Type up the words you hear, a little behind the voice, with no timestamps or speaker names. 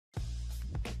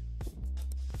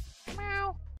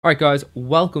Alright guys,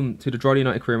 welcome to the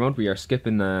Drogheda Career Mode. We are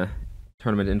skipping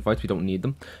tournament invites, we don't need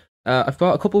them. I've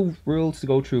got a couple rules to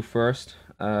go through first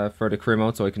for the career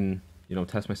mode so I can,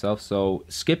 test myself. So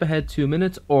skip ahead 2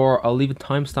 minutes, or I'll leave a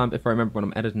timestamp if I remember when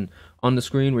I'm editing on the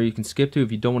screen where you can skip to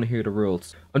if you don't want to hear the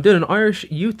rules. I'm doing an Irish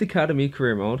Youth Academy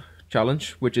career mode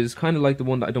challenge, which is kind of like the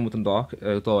one that I done with Dundalk,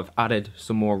 although I've added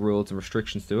some more rules and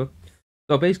restrictions to it.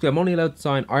 So basically I'm only allowed to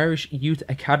sign Irish Youth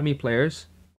Academy players.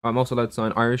 I'm also allowed to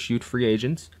sign Irish youth free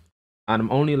agents, and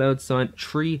I'm only allowed to sign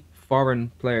 3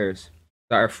 foreign players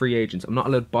that are free agents. I'm not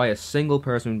allowed to buy a single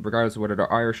person, regardless of whether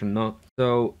they're Irish or not.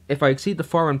 So if I exceed the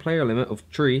foreign player limit of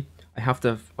 3,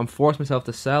 I'm forced myself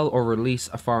to sell or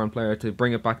release a foreign player to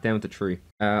bring it back down to 3.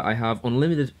 I have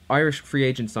unlimited Irish free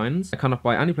agent signings. I cannot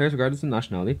buy any players regardless of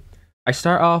nationality. I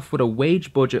start off with a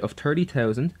wage budget of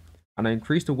 30,000, and I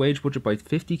increase the wage budget by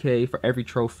 50k for every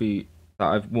trophy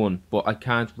that I've won, but I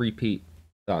can't repeat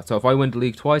that. So if I win the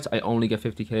league twice, I only get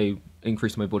 50k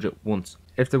increase my budget once.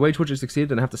 If the wage budget is exceeded,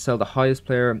 then I have to sell the highest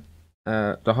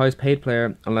paid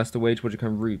player, unless the wage budget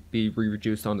can be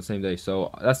reduced on the same day. So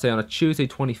let's say on a Tuesday,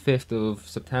 25th of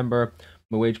September,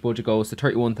 my wage budget goes to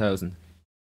 31,000,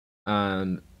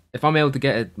 and if I'm able to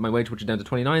get my wage budget down to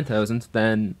 29,000,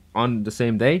 then on the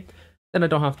same day, then I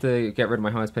don't have to get rid of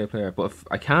my highest paid player. But if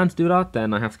I can't do that,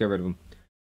 then I have to get rid of him.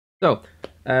 So,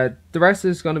 the rest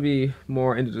is going to be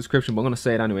more in the description, but I'm going to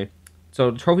say it anyway. So,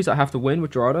 the trophies I have to win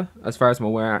with Drogheda, as far as I'm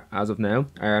aware as of now,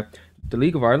 are the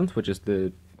League of Ireland, which is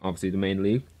obviously the main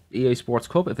league, the EA Sports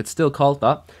Cup, if it's still called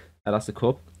that, that's the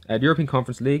cup, the European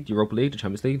Conference League, the Europa League, the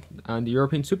Champions League, and the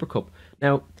European Super Cup.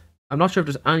 Now, I'm not sure if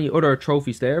there's any other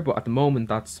trophies there, but at the moment,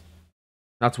 that's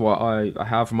what I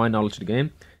have from my knowledge of the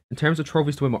game. In terms of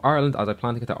trophies to win with Ireland, as I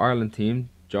plan to get the Ireland team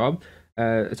job,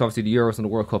 it's obviously the Euros and the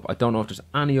World Cup. I don't know if there's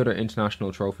any other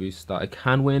international trophies that I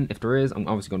can win. If there is, I'm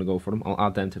obviously going to go for them. I'll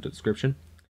add them to the description.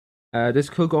 This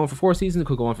could go on for 4 seasons. It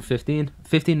could go on for 15.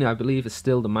 15, I believe, is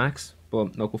still the max,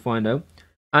 but look, we'll find out.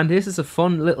 And this is a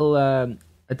fun little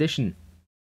addition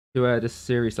to this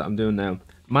series that I'm doing now.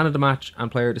 Man of the match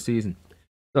and player of the season.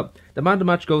 So, the man of the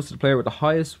match goes to the player with the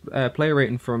highest player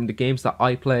rating from the games that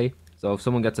I play. So, if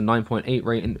someone gets a 9.8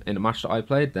 rating in a match that I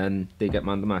played, then they get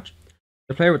man of the match.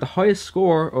 The player with the highest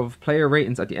score of player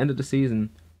ratings at the end of the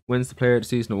season wins the Player of the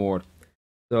Season award.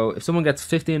 So if someone gets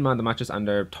 15 man of the matches and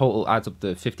their total adds up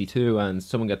to 52, and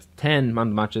someone gets 10 man of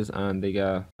the matches and they get,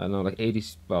 I don't know, like 80,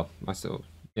 well,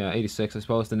 yeah, 86, I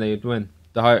suppose, then they win.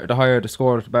 The higher the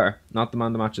score, the better. Not the man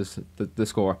of the matches, the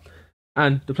score.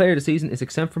 And the Player of the Season is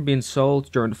exempt from being sold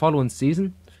during the following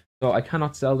season, so I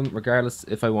cannot sell them regardless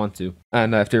if I want to.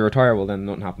 And if they retire, well, then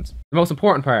nothing happens. The most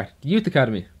important part, the Youth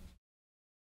Academy.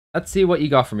 Let's see what you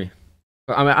got for me.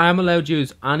 I mean, I'm allowed to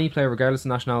use any player regardless of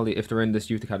nationality if they're in this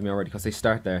youth academy already, because they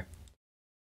start there.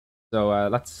 So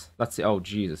let's see. Oh,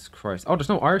 Jesus Christ! Oh, there's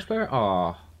no Irish player.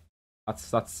 Oh, that's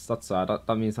sad.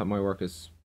 That means that my work is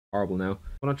horrible now.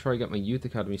 I'm gonna try to get my youth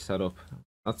academy set up.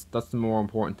 That's the more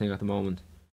important thing at the moment.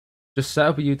 Just set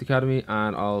up a youth academy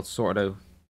and I'll sort it out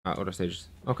at other stages.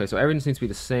 Okay, so everything seems to be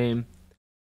the same.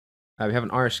 We have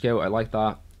an Irish scout. I like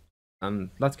that. And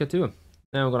let's get to it.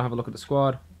 Now I'm gonna have a look at the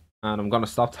squad. And I'm going to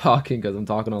stop talking because I'm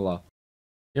talking a lot.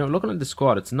 Looking at the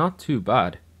squad, it's not too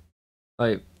bad.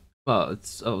 Like, well,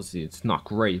 it's obviously it's not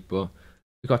great, but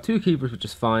we've got 2 keepers, which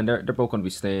is fine. They're both going to be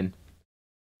staying.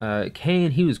 Kane,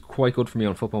 he was quite good for me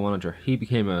on Football Manager. He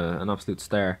became an absolute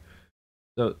star.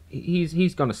 So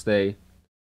he's going to stay.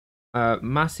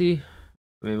 Massey,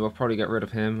 I mean, we'll probably get rid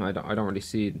of him. I don't really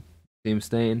see him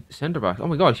staying. Centre back, oh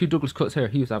my God, Hugh Douglas cut his hair.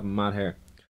 He was having mad hair.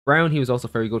 Brown, he was also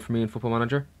very good for me in Football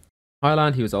Manager.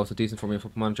 Highland, he was also decent for me in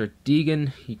Football Manager.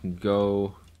 Deegan, he can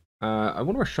go. I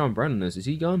wonder where Sean Brennan is. Is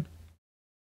he gone?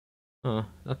 Oh,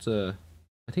 that's I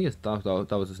think that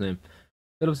was his name.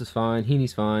 Phillips is fine.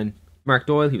 Heaney's fine. Mark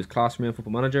Doyle, he was class for me in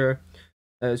Football Manager.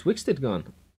 Is Wickstead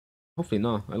gone? Hopefully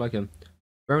not. I like him.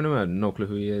 Birmingham, I have no clue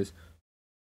who he is.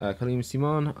 Kalim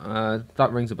Simon,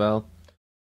 that rings a bell.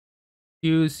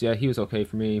 Hughes, yeah, he was okay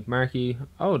for me. Markey,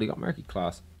 oh, they got Markey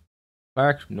class.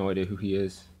 Clark, no idea who he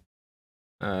is.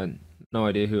 No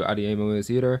idea who Adiemo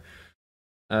is either.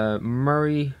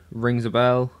 Murray rings a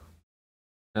bell.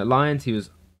 Lyons, he was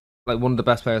like one of the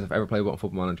best players I've ever played with on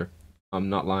Football Manager. I'm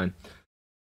not lying.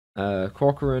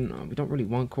 Corcoran, oh, we don't really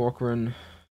want Corcoran.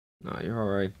 No, you're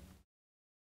alright.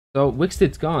 So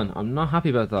Wickstead's gone. I'm not happy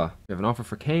about that. We have an offer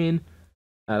for Kane.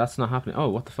 That's not happening. Oh,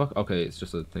 what the fuck? Okay, it's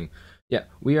just a thing. Yeah,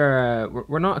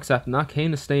 we're not accepting that.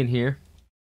 Kane is staying here.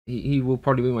 He will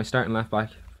probably be my starting left back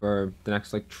for the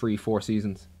next like 3-4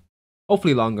 seasons.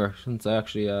 Hopefully longer, since I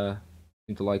actually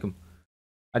seem to like him.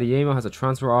 Adiemo has a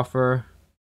transfer offer.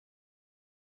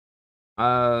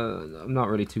 I'm not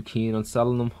really too keen on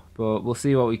selling them, but we'll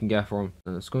see what we can get for them.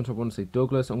 Scunthorpe, I want to say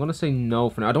Douglas. I'm going to say no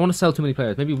for now. I don't want to sell too many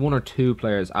players. Maybe 1 or 2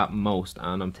 players at most.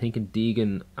 And I'm thinking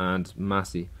Deegan and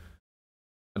Massey.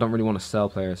 I don't really want to sell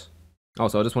players.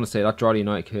 Also, I just want to say that Drogheda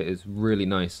United kit is really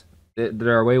nice.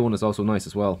 Their away one is also nice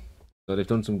as well. So they've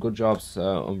done some good jobs,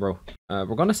 Umbro.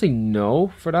 We're going to say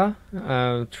no for that.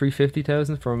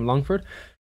 350,000 from Longford.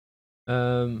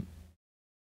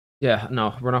 Yeah,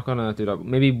 no, we're not going to do that.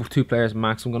 Maybe 2 players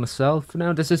max I'm going to sell for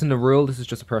now. This isn't a rule. This is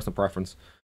just a personal preference.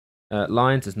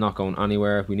 Lyons is not going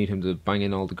anywhere. We need him to bang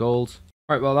in all the goals.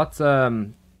 All right, well, that's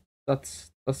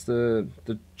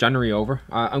the January over.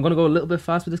 I'm going to go a little bit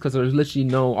fast with this because there's literally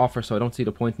no offer, so I don't see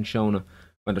the point in showing it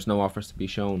when there's no offers to be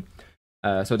shown.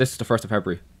 So this is the 1st of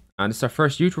February. And it's our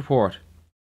first youth report.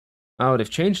 Oh, they've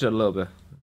changed it a little bit.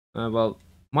 Well,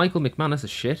 Michael McManus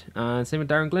is shit. And same with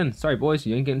Darren Glynn. Sorry, boys,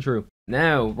 you ain't getting through.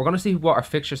 Now, we're going to see what our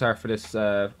fixtures are for this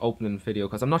opening video,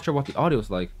 because I'm not sure what the audio is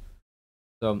like.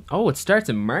 So, oh, it starts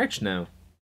in March now.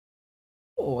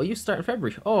 Oh, you start in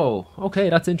February. Oh, okay,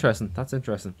 that's interesting. That's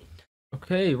interesting.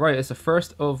 Okay, right, it's the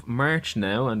 1st of March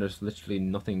now, and there's literally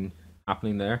nothing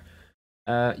happening there.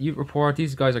 Youth report,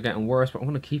 these guys are getting worse, but I'm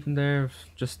going to keep them there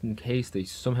just in case they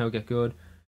somehow get good.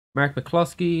 Mark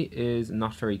McCloskey is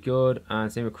not very good,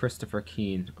 and same with Christopher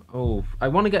Keane. Oh, I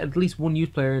want to get at least 1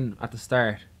 youth player in at the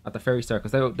start, at the very start,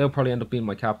 because they'll probably end up being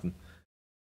my captain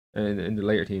in the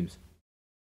later teams.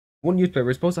 1 youth player.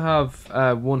 We're supposed to have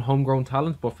 1 homegrown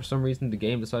talent, but for some reason the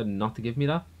game decided not to give me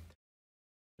that.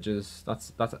 Which is,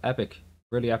 that's epic.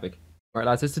 Really epic. Alright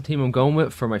lads, this is the team I'm going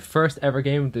with for my first ever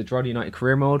game of the Drogheda United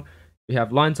Career Mode. We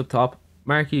have Lyons up top,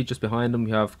 Markey just behind them.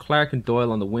 We have Clark and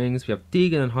Doyle on the wings. We have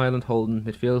Deegan and Highland holding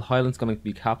midfield. Highland's going to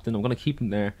be captain. I'm going to keep him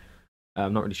there.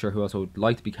 I'm not really sure who else I would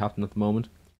like to be captain at the moment.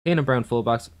 Kane and Brown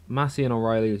fullbacks, Massey and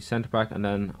O'Reilly centre back, and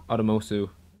then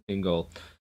Odomosu in goal.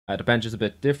 The bench is a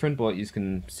bit different, but you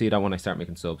can see that when I start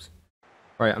making subs.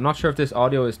 Right, I'm not sure if this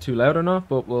audio is too loud or not,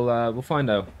 but we'll find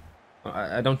out.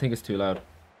 I don't think it's too loud.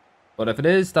 But if it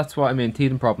is, that's what I mean,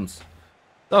 teething problems.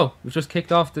 So, we've just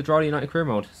kicked off the Drogheda United Career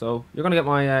Mode. So, you're going to get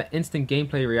my instant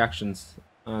gameplay reactions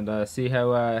and see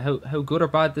how good or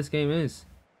bad this game is.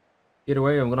 Either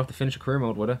way, I'm going to have to finish a career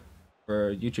mode with it for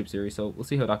a YouTube series, so we'll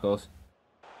see how that goes.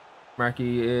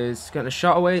 Markey is getting a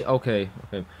shot away. Okay.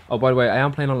 Oh, by the way, I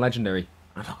am playing on Legendary.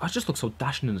 I just look so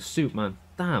dashing in the suit, man.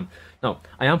 Damn. No,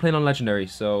 I am playing on Legendary,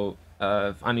 so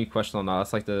any question on that,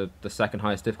 that's like the second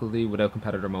highest difficulty without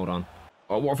competitor mode on.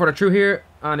 Oh, Waterford are through here,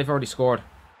 and they've already scored.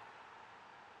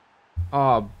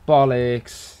 Oh,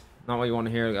 bollocks. Not what you want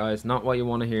to hear, guys. Not what you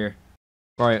want to hear.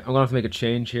 Right, I'm going to have to make a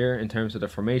change here in terms of the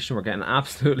formation. We're getting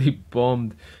absolutely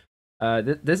bummed.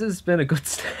 This has been a good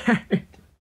start.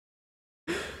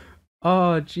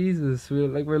 Oh, Jesus.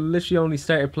 We're literally only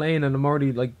started playing, and I'm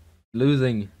already, like,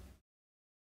 losing.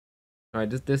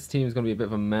 Alright, this team is going to be a bit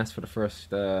of a mess for the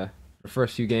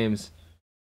first few games.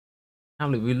 I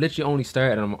can't believe we literally only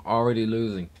started and I'm already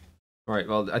losing. Alright,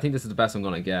 well, I think this is the best I'm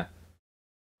going to get.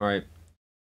 Alright.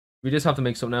 We just have to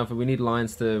make something out of it. We need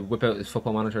Lyons to whip out his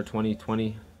Football Manager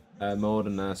 2020 mode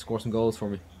and score some goals for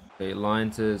me. Okay,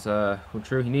 Lyons is going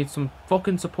through. He needs some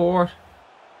fucking support.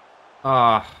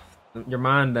 Ah, your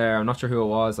man there. I'm not sure who it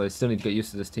was. I still need to get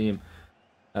used to this team.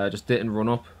 Just didn't run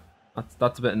up.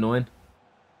 That's a bit annoying.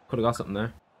 Could have got something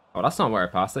there. Oh, that's not where I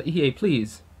passed it. EA,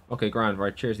 please. Okay, grand.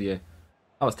 Right, cheers, EA.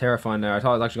 That was terrifying there. I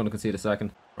thought I was actually going to concede a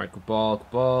second. Right, good ball,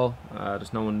 good ball.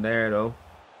 There's no one there, though.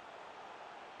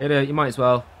 Hit it, you might as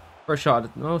well. First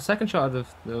shot. No, second shot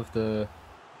of the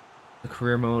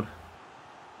career mode.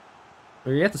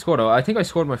 We're yet to score, though. I think I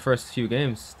scored my first few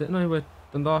games. Didn't I with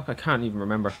Dundalk? I can't even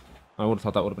remember. I would have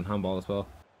thought that would have been handball as well.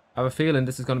 I have a feeling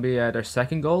this is going to be their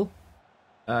second goal.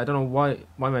 I don't know why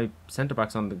my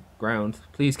centre-back's on the ground.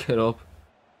 Please get up.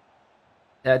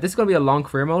 This is going to be a long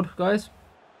career mode, guys.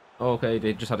 Okay,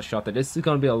 they just had a shot there. This is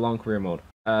going to be a long career mode.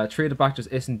 3 at the back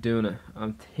just isn't doing it.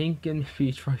 I'm thinking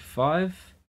maybe try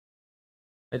 5.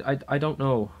 I don't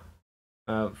know.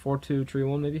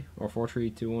 4-2-3-1 maybe? Or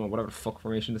 4-3-2-1 or whatever the fuck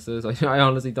formation this is. I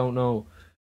honestly don't know.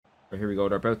 Right, here we go.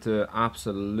 They're about to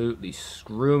absolutely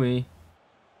screw me.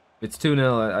 If it's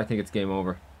 2-0, I think it's game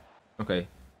over. Okay.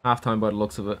 Half-time by the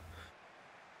looks of it.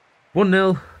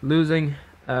 1-0, losing.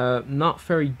 Not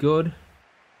very good.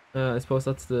 I suppose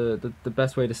that's the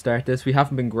best way to start this. We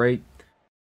haven't been great.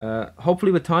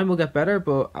 Hopefully with time we'll get better,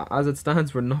 but as it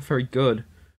stands, we're not very good.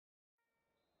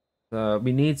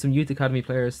 We need some youth academy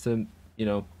players to, you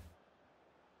know,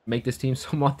 make this team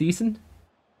somewhat decent.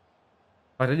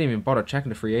 I didn't even bother checking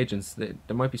the free agents. There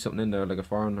might be something in there, like a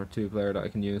foreign or 2 player that I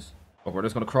can use. Oh, we're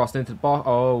just going to cross into the box.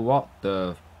 Oh, what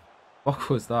the fuck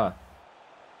was that?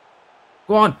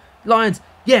 Go on, Lions.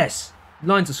 Yes.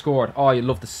 Lions have scored. Oh, you'd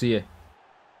love to see it.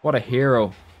 What a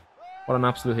hero. What an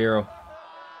absolute hero.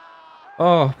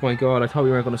 Oh my god, I thought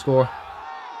we weren't going to score.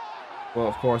 Well,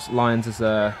 of course, Lions is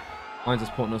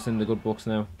putting us in the good books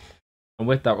now. And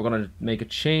with that, we're going to make a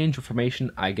change of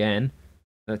formation again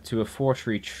to a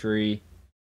 4-3-3.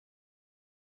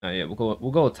 Yeah,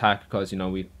 we'll go attack because, you know,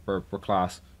 we're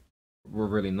class. We're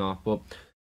really not, but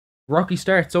rocky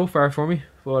start so far for me.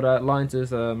 But Lions is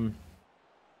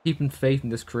keeping faith in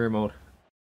this career mode.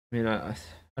 I mean, I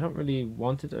don't really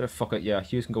want it. Fuck it, yeah.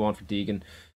 Hughes can go on for Deegan.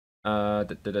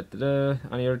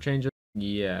 Any other changes?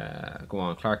 Yeah, go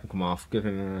on. Clark can come off. Give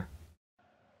him a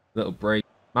little break.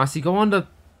 Massey, go on the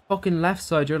fucking left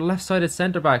side. You're the left-sided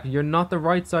centre back. You're not the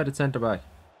right-sided centre back.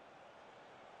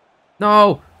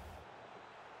 No.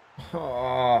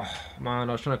 Oh man,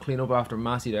 I was trying to clean up after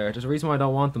Massey there. There's a reason why I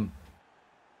don't want them.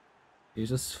 He's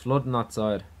just flooding that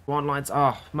side. Go on, Lions.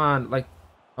 Oh man, like,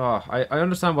 oh, I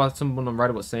understand what someone on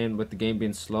Reddit was saying with the game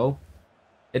being slow.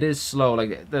 It is slow.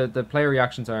 Like the player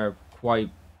reactions are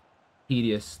quite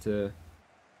tedious to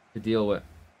deal with.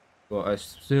 But I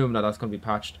assume that that's going to be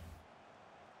patched.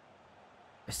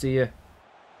 I see you.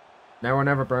 Now or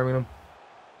never, Birmingham.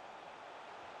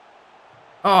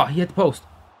 Oh, he hit the post.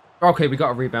 Okay, we got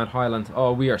a rebound, Highland.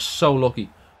 Oh, we are so lucky.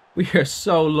 We are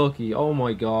so lucky. Oh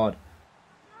my god.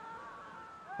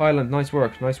 Highland, nice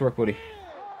work, buddy.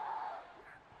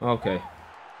 Okay.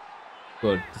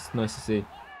 Good. It's nice to see.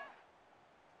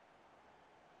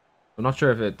 I'm not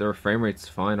sure if their frame rate's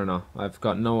fine or not. I've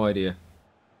got no idea.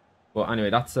 But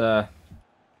anyway, that's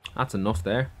enough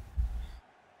there.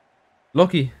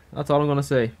 Lucky. That's all I'm gonna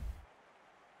say.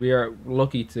 We are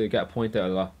lucky to get a point out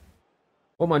of that.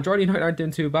 Oh man, Drogheda United aren't doing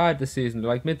too bad this season. They're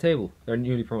like mid-table. They're a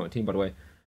newly promoted team, by the way.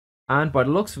 And by the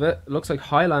looks of it, looks like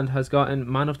Highland has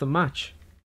gotten man of the match.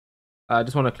 I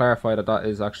just want to clarify that that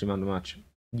is actually man of the match.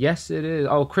 Yes, it is.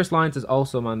 Oh, Chris Lyons is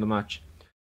also man of the match.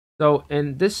 So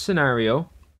in this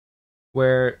scenario,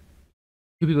 where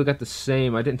two people get the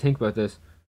same, I didn't think about this.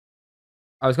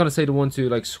 I was gonna say the ones who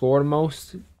like score the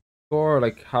most, or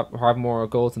like have more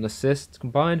goals and assists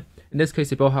combined. In this case,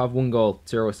 they both have 1 goal,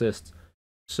 0 assists.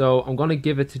 So I'm gonna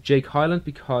give it to Jake Highland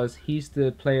because he's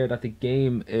the player that the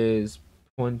game is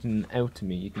pointing out to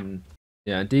me. You can,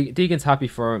 yeah. Deegan's happy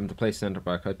for him to play centre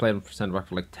back. I played him for centre back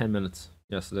for like 10 minutes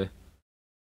yesterday,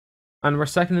 and we're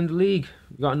second in the league.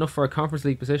 We got enough for a Conference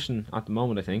League position at the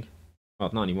moment, I think. Well,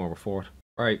 not anymore. We're fourth.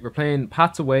 All right, we're playing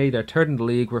Pats away. They're third in the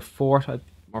league. We're fourth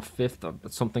or fifth or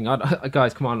something.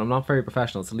 Guys, come on! I'm not very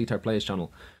professional. It's the LeetardPlays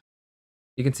channel.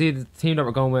 You can see the team that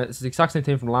we're going with. It's the exact same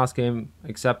team from the last game,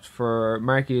 except for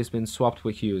Markey has been swapped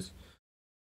with Hughes.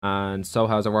 And so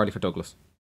has O'Reilly for Douglas.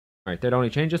 Alright, they're the only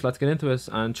changes. Let's get into this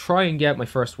and try and get my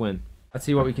first win. Let's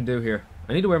see what we can do here.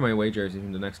 I need to wear my away jersey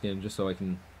in the next game just so I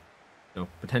can, you know,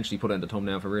 potentially put it in the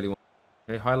thumbnail if I really want.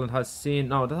 Okay, Highland has seen...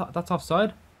 No, that's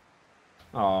offside.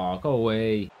 Oh, go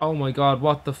away. Oh my god,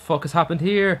 what the fuck has happened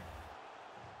here?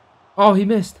 Oh, he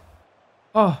missed.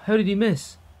 Oh, how did he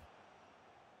miss?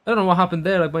 I don't know what happened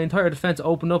there. Like my entire defense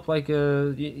opened up like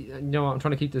you know. I'm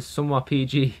trying to keep this somewhat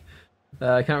PG.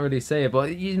 I can't really say it,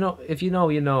 but you know, if you know,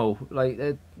 you know. Like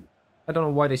I don't know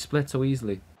why they split so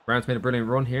easily. Brown's made a brilliant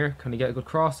run here. Can he get a good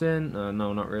cross in?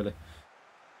 No, not really.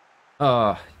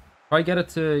 Try get it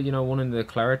to, you know, one in the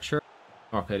claret shirt.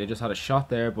 Okay, they just had a shot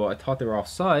there, but I thought they were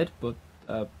offside, but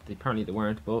apparently they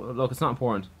weren't. But look, it's not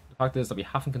important. The fact is that we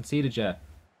haven't conceded yet.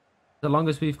 The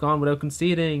longest we've gone without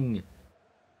conceding.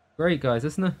 Great, guys,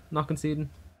 isn't it? Not conceding.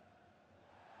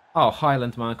 Oh,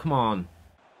 Highland, man, come on.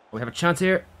 We have a chance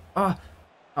here. Oh,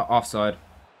 offside.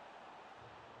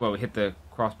 Well, we hit the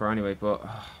crossbar anyway, but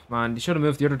man, you should have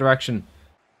moved the other direction.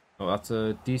 Oh, that's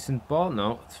a decent ball.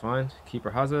 No, it's fine.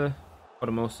 Keeper has a.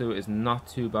 Otomosu is not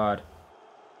too bad.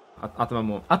 At the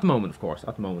moment. At the moment, of course.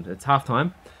 At the moment. It's half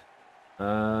time.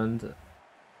 And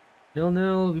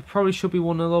 0-0. We probably should be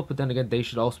 1-0 up, but then again, they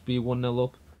should also be 1-0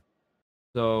 up.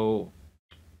 So.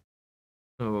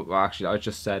 Oh, well, actually, I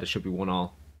just said it should be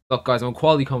 1-1. Look, guys, I'm a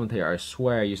quality commentator. I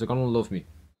swear, you're gonna love me.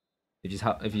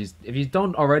 If you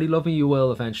don't already love me, you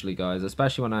will eventually, guys.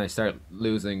 Especially when I start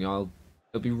losing, it'll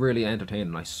be really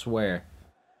entertaining. I swear.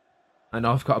 I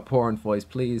know I've got a porn voice.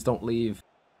 Please don't leave.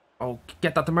 Oh,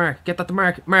 get that to Mark. Get that to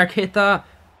Mark. Mark, hit that.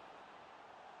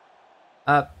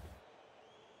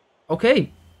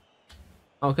 Okay.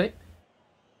 Okay.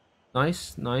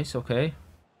 Nice, nice. Okay.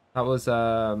 That was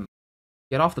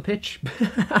get off the pitch.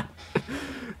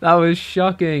 That was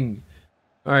shocking.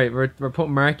 All right, we're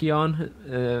putting Markey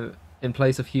on in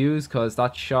place of Hughes because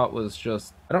that shot was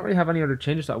just. I don't really have any other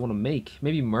changes that I want to make.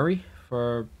 Maybe Murray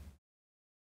for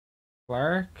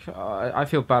Clark. I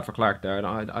feel bad for Clark there.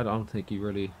 I don't think he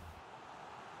really.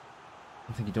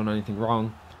 don't think you've done anything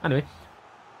wrong. Anyway,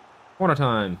 corner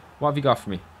time. What have you got for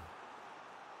me?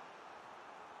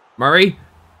 Murray?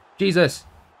 Jesus!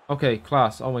 Okay,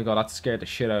 class. Oh my god, that scared the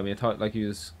shit out of me. I thought like he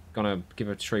was gonna give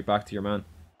it straight back to your man.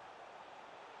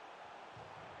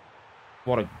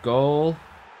 What a goal.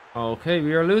 Okay,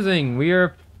 we are losing. We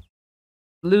are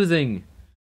losing.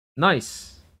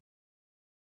 Nice.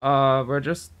 We're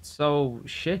just so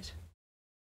shit.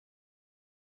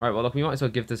 Alright, well look, we might as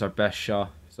well give this our best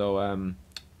shot. So,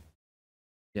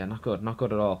 yeah, not good. Not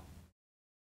good at all.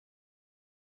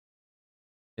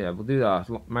 Yeah, we'll do that.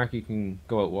 Marky can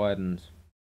go out wide and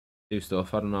do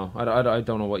stuff. I don't know. I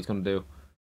don't know what he's going to do.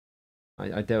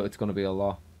 I doubt it's going to be a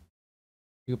lot.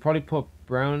 You could probably put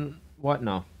Brown... What?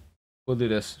 No. We'll do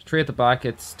this. 3 at the back.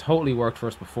 It's totally worked for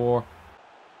us before.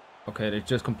 Okay, they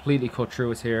just completely cut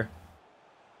through us here.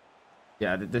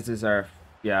 Yeah, this is our...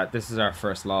 Yeah, this is our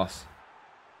first loss.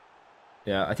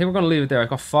 Yeah, I think we're going to leave it there. I've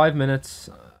got 5 minutes.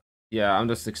 Yeah, I'm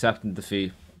just accepting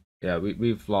defeat. Yeah,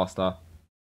 we've lost that.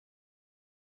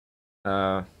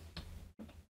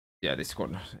 Yeah, they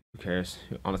scored. Who cares?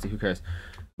 Honestly, who cares?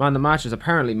 Man, the match is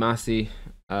apparently Massey.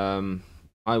 I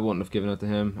wouldn't have given it to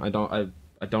him. I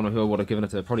don't know who I would have given it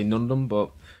to. Probably none of them,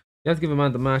 but you have to give a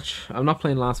man the match. I'm not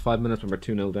playing the last 5 minutes when we're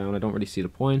 2-0 down. I don't really see the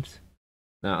point.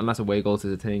 Unless away goals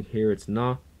is a thing. Here it's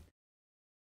not.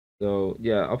 So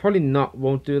yeah, I'll probably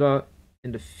won't do that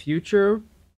in the future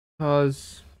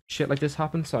because shit like this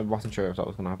happens. So I wasn't sure if that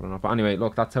was gonna happen or not. But anyway,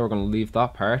 look, that's how we're gonna leave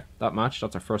that match.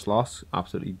 That's our first loss.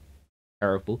 Absolutely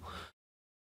terrible.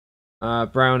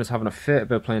 Brown is having a fit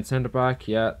about playing centre back.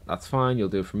 Yeah, that's fine. You'll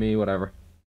do it for me. Whatever.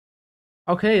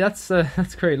 Okay, that's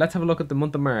great. Let's have a look at the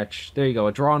month of March. There you go,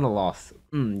 a draw and a loss.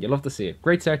 You love to see it.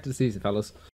 Great start to the season,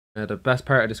 fellas. The best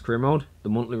part of this career mode, the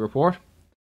monthly report.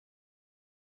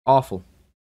 Awful.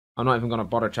 I'm not even going to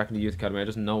bother checking the youth academy. I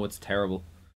just know it's terrible.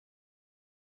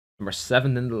 Number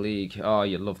 7 in the league. Oh,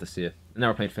 you'd love to see it. And now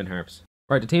we're playing Finn Harps.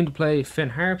 Right, the team to play Finn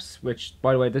Harps, which,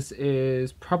 by the way, this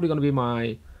is probably going to be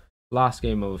my last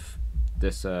game of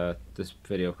this this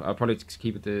video. I'll probably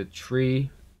keep it to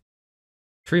three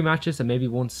matches and maybe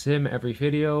 1 sim every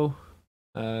video.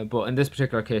 But in this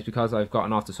particular case, because I've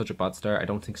gotten off to such a bad start, I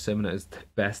don't think simming is the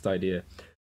best idea.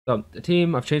 So the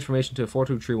team, I've changed formation to a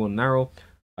 4-2-3-1 narrow.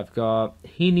 I've got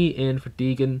Heaney in for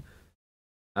Deegan.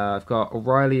 I've got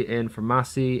O'Reilly in for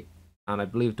Massey, and I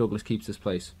believe Douglas keeps his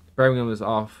place. Birmingham is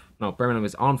off. No, Birmingham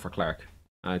is on for Clark.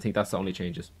 And I think that's the only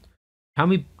changes. Can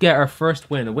we get our first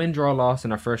win? A win, draw, loss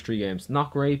in our first 3 games.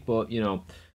 Not great, but, you know,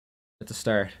 it's a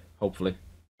start, hopefully.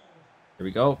 Here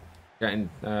we go. Getting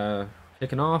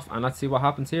kicking off, and let's see what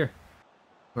happens here.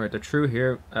 Alright, they're through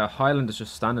here. Highland is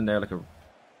just standing there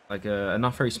like a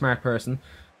not very smart person.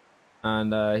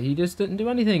 And he just didn't do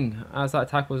anything as that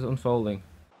attack was unfolding.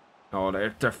 Oh,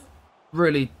 they're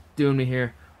really doing me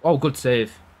here. Oh, good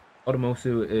save.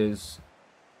 Otomosu is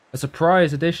a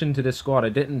surprise addition to this squad. I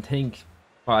didn't think...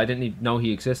 Well, I didn't even know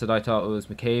he existed. I thought it was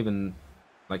McCabe and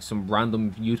like some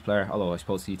random youth player. Although I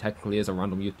suppose he technically is a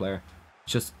random youth player.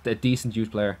 It's just a decent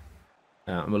youth player.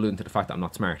 I'm alluding to the fact that I'm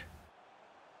not smart.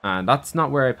 And that's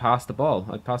not where I passed the ball.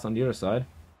 I passed on the other side.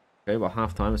 Okay, well,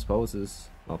 half-time, I suppose, is...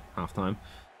 Well, half-time.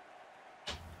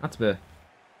 That's a bit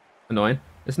annoying,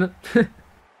 isn't it?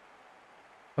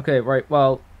 Okay, right,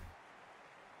 well...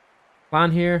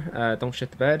 Plan here, don't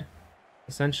shit the bed,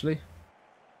 essentially.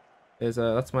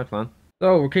 That's my plan.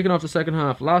 So, we're kicking off the second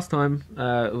half. Last time,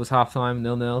 it was half-time,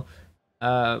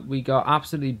 0-0. We got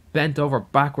absolutely bent over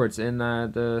backwards in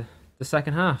the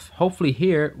second half. Hopefully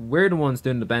here, we're the ones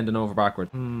doing the bending over backwards.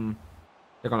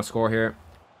 They're going to score here.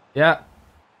 Yeah.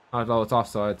 Although it's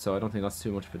offside, so I don't think that's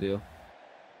too much of a deal.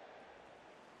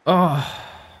 Oh.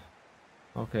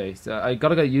 Okay, so I got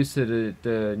to get used to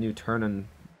the new turning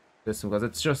system because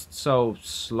it's just so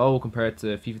slow compared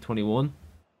to FIFA 21.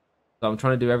 So I'm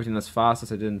trying to do everything as fast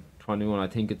as I did in 21. I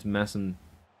think it's messing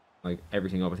like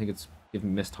everything up. I think it's giving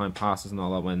me missed time passes and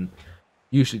all that when...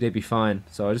 Usually they'd be fine,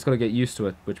 so I just gotta get used to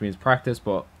it, which means practice,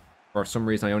 but for some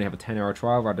reason I only have a 10-hour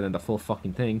trial rather than the full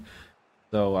fucking thing,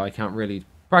 so I can't really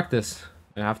practice.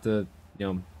 I have to, you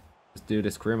know, just do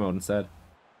this career mode instead.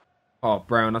 Oh,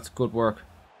 Brown, that's good work.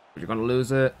 But you're gonna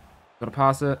lose it. Gonna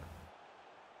pass it.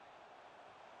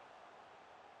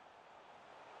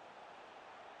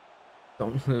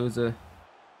 Don't lose it.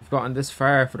 We've gotten this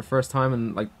far for the first time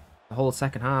in, like, the whole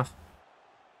second half.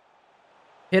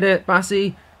 Hit it,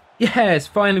 Massey! Yes,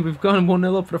 finally we've gone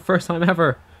 1-0 up for the first time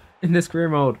ever in this career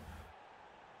mode.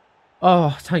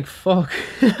 Oh, thank fuck.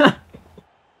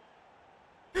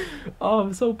 Oh,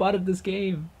 I'm so bad at this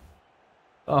game.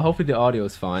 Oh, hopefully the audio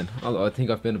is fine. Although I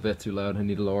think I've been a bit too loud. I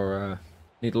need to lower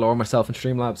myself in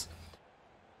Streamlabs.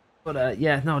 But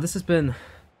yeah, no, this has been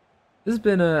This has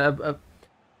been an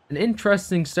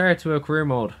interesting start to a career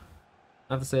mode.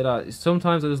 I have to say that.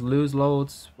 Sometimes I just lose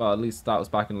loads. Well, at least that was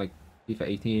back in like FIFA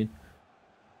 18.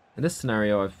 In this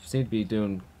scenario, I seem to be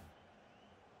doing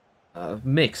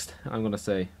mixed, I'm gonna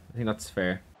say. I think that's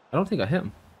fair. I don't think I hit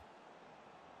him.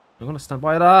 I'm gonna stand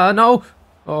by it. No!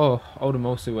 Oh,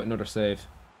 Odemosu with another save.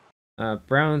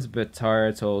 Brown's a bit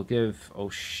tired, so I'll give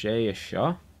O'Shea a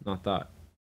shot. Not that.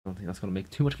 I don't think that's gonna make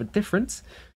too much of a difference.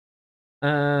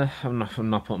 I'm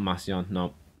not putting Massey on.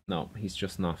 No, no, he's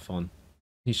just not fun.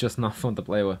 He's just not fun to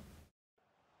play with.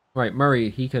 Right, Murray,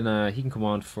 he can come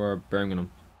on for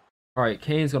Birmingham. Alright,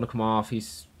 Kane's gonna come off.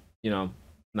 He's, you know,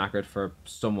 knackered for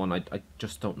someone. I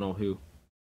just don't know who.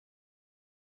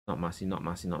 Not Massey, not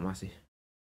Massey, not Massey.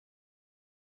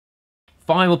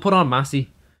 Fine, we'll put on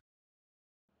Massey.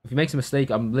 If he makes a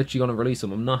mistake, I'm literally gonna release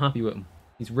him. I'm not happy with him.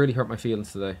 He's really hurt my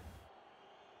feelings today.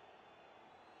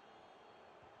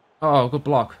 Oh, good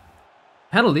block.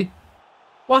 Penalty?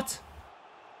 What?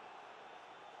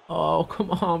 Oh,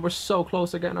 come on. We're so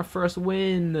close to getting our first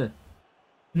win.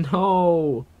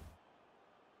 No.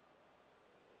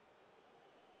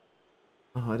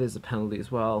 Oh, it is a penalty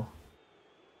as well.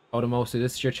 Odemosu,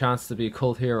 this is your chance to be a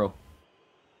cult hero.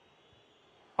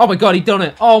 Oh my god, he done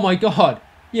it. Oh my god.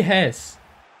 Yes.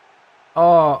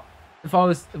 Oh, if I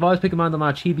was picking man of the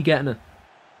match, he'd be getting it.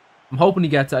 I'm hoping he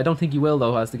gets it. I don't think he will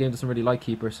though, as the game doesn't really like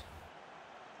keepers.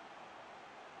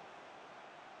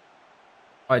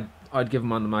 I'd give him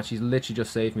man of the match. He's literally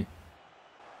just saved me.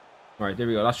 Alright, there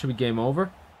we go. That should be game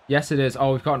over. Yes, it is.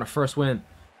 Oh, we've gotten our first win.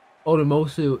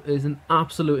 Odemosu is an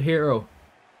absolute hero.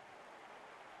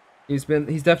 He's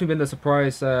definitely been the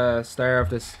surprise star of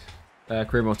this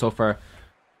career mode so far.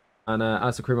 And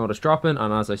as the career mode is dropping,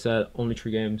 and as I said, only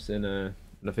 3 games in a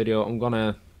video, I'm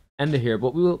gonna end it here.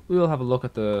 But we will have a look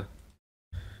at the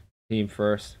team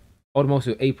first.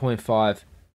 Odemosu 8.5.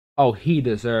 Oh, he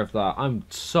deserved that. I'm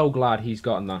so glad he's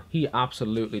gotten that. He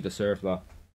absolutely deserved that.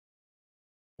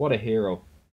 What a hero.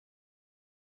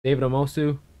 David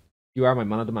Omosu, you are my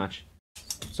man of the match.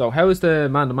 So how is the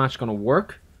man of the match gonna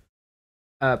work?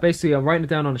 Basically, I'm writing it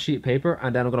down on a sheet of paper,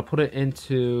 and then I'm going to put it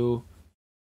into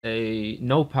a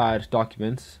notepad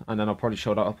document, and then I'll probably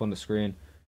show that up on the screen.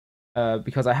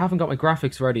 Because I haven't got my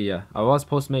graphics ready yet. I was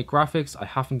supposed to make graphics, I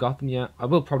haven't got them yet. I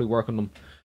will probably work on them,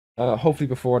 hopefully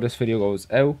before this video goes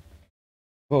out.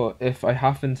 But if I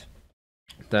haven't,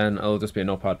 then it'll just be a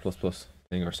notepad++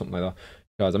 thing or something like that.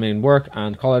 Because I'm in work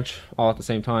and college all at the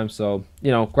same time, so, you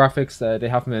know, graphics, they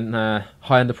haven't been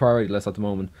high on the priority list at the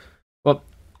moment. But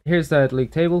here's the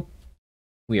league table.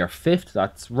 We are 5th.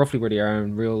 That's roughly where they are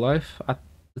in real life at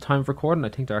the time of recording. I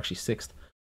think they're actually 6th.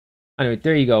 Anyway,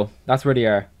 there you go. That's where they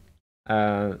are.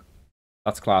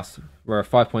 That's class. We're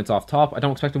 5 points off top. I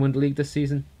don't expect to win the league this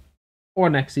season or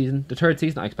next season. The 3rd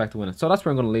season, I expect to win it. So that's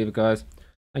where I'm going to leave it, guys.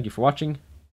 Thank you for watching,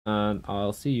 and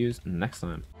I'll see you next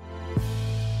time.